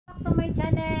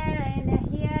channel, and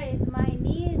here is my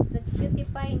niece, the cutie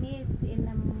pie niece in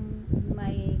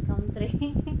my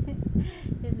country.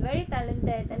 She's very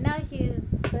talented, and now she is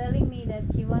telling me that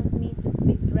she wants me to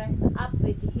be dressed up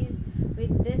with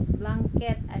this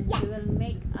blanket, and she will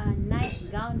make a nice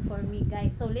gown for me,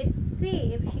 guys. So let's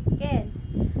see if she can.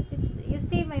 You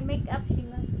see my makeup,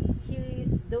 she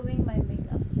is doing my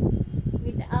makeup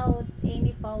without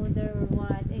any powder or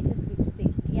what. It's just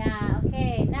lipstick. Yeah,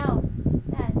 okay. Now,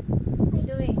 Dad, what are you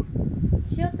doing?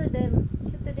 Show to them.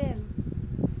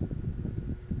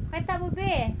 Kita mo,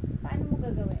 be. Paano mo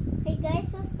gagawin? Okay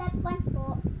guys, so step 1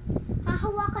 po.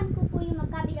 Hahawakan ko po yung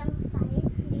magkabilang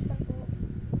side. Dito po.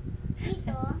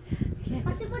 Dito.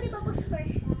 Kasi po di ba po spur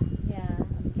siya? Yeah,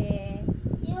 okay.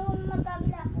 Yung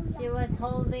magkabila po lang. She was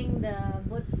holding the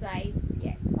both sides.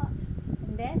 Yes.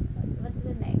 And then, what's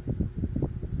the next?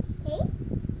 Okay?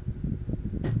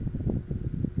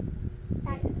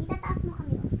 Itataas mo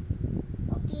kami.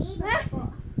 Okay, baba po.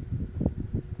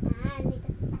 May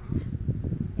tatita.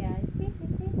 Yeah, you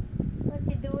see? What's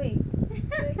she doing?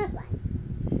 First one.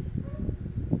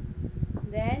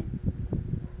 Then,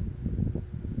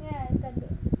 yeah,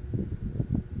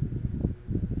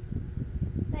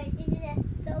 Guys, this is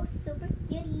so super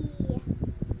cutie.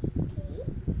 Okay.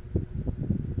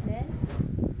 then,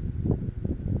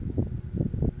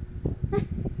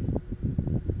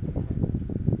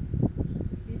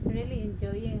 she's really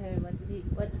enjoying her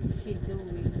what is she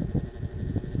doing.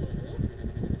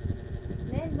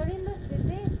 Then, very loose,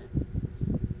 baby.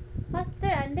 Faster,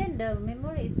 and then the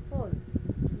memory is full.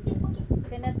 Okay. You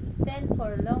cannot stand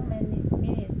for long minutes.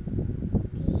 Okay.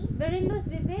 Very loose,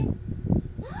 baby.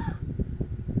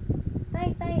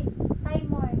 Tie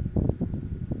more.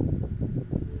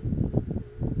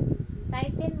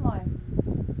 Tighten more.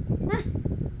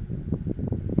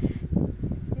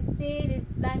 You see this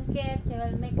blanket, she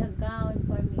will make a gown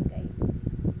for me, guys.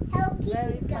 Hello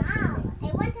Very Kitty gown. passionate. I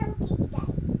want Hello Kitty,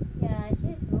 guys. Yeah,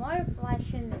 she's more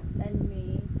passionate than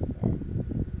me. Yes.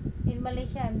 In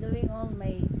Malaysia, I'm doing all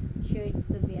my shirts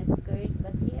to be a skirt,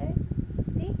 but here,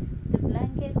 see, the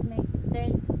blanket makes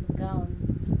turn to the gown.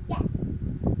 Yes.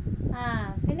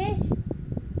 Finish.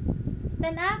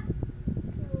 Stand up.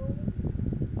 No.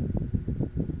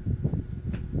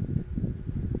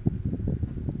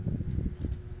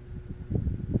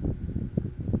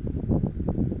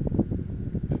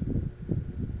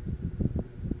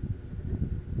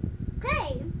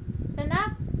 Okay. Stand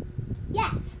up.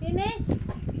 Yes. Finish.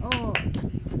 Oh,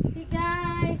 see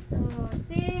guys. Oh,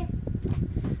 see.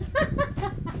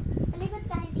 Palikot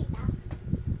ka ni tita.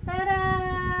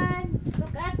 Taran!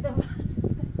 Look at the.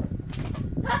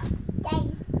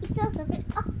 Guys, it's so super.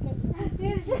 Okay.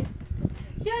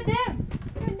 Show them.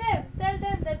 Tell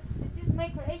them that this is my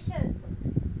creation.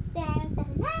 Dun, dun,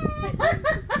 dun.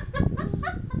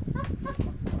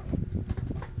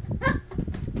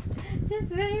 She's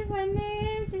very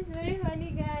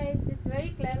funny, guys. She's very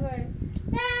clever.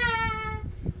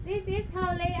 This is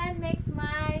how Leanne makes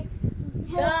my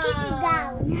Hello Kitty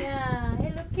gown. Yeah,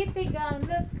 Hello Kitty gown.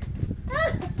 Look.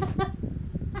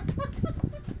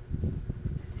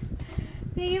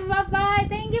 See you. Bye-bye.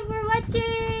 Thank you for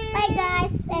watching. Bye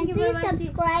guys, and Thank you for please watching.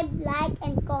 subscribe, like,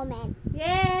 and comment.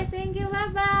 Yeah, thank you.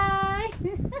 Bye-bye.